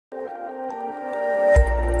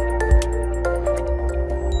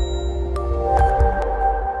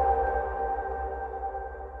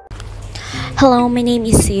Hello, my name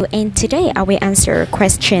is Sue, and today I will answer a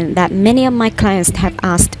question that many of my clients have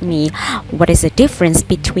asked me. What is the difference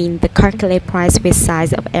between the calculate price with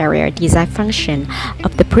size of area design function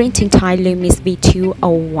of the printing type Lumise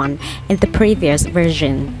V201 and the previous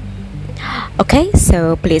version? Okay,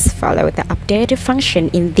 so please follow the updated function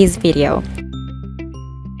in this video.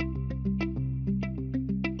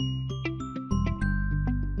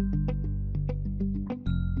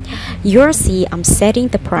 You'll see I'm setting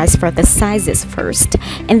the price for the sizes first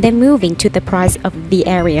and then moving to the price of the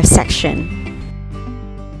area section.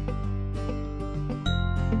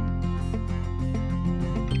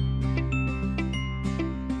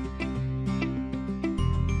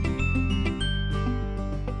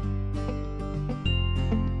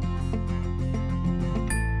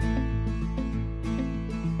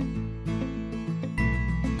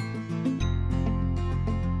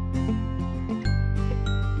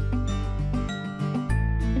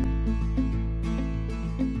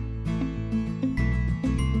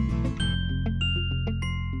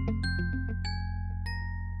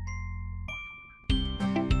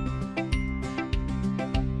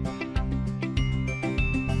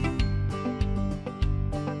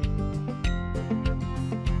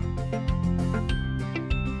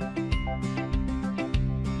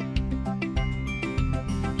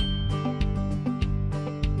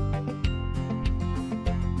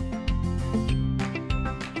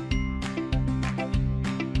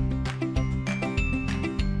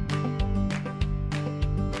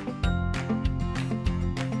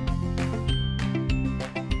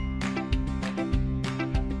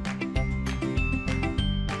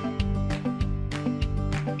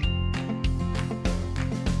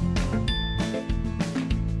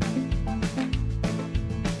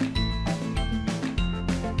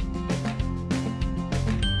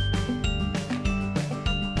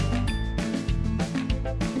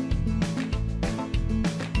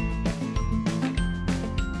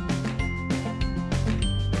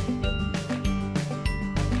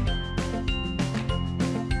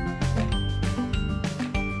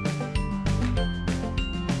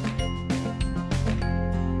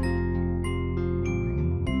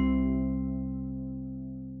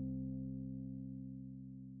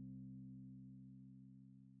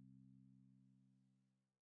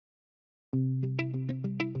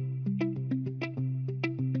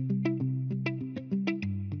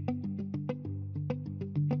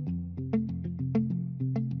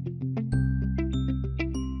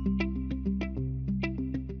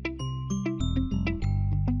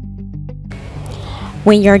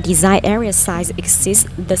 When your design area size exceeds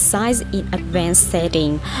the size in advanced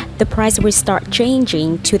setting, the price will start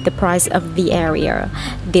changing to the price of the area.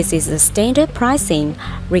 This is the standard pricing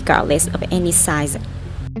regardless of any size.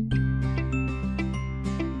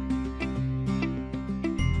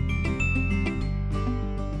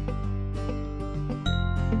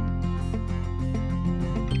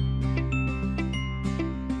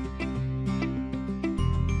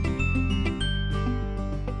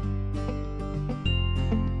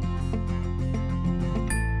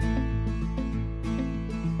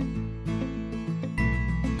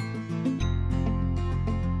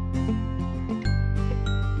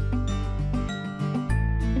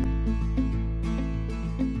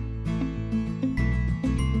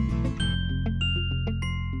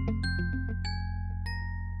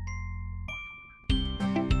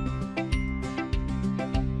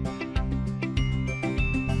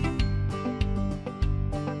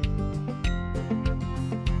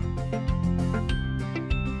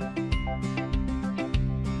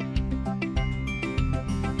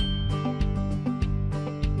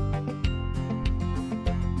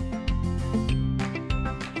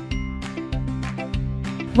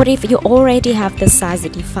 What if you already have the size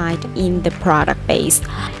defined in the product base?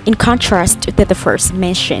 In contrast to the first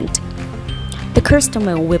mentioned, the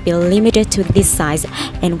customer will be limited to this size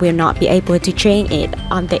and will not be able to change it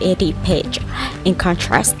on the edit page. In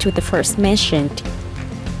contrast to the first mentioned,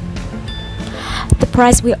 the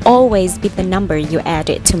price will always be the number you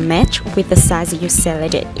added to match with the size you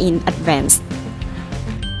selected in advance.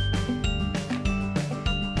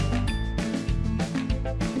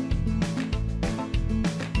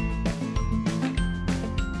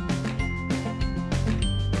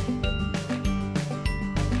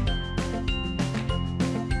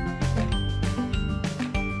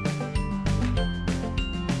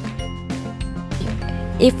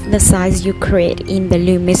 If the size you create in the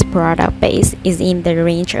Lumise product base is in the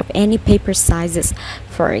range of any paper sizes,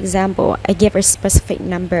 for example, I give a specific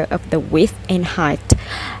number of the width and height,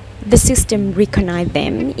 the system recognizes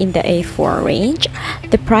them in the A4 range.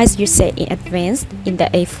 The price you set in advance in the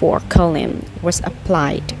A4 column was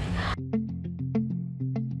applied.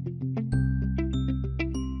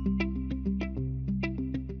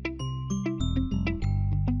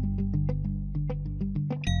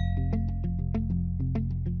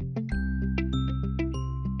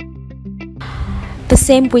 The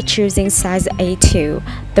same with choosing size A2.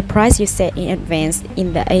 The price you set in advance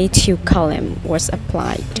in the A2 column was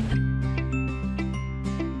applied.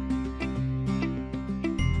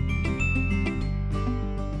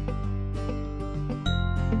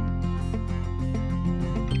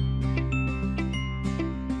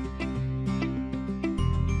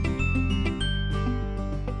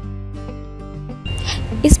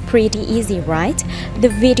 It's pretty easy, right? The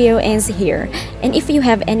video ends here, and if you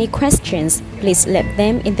have any questions, please let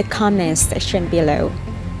them in the comments section below.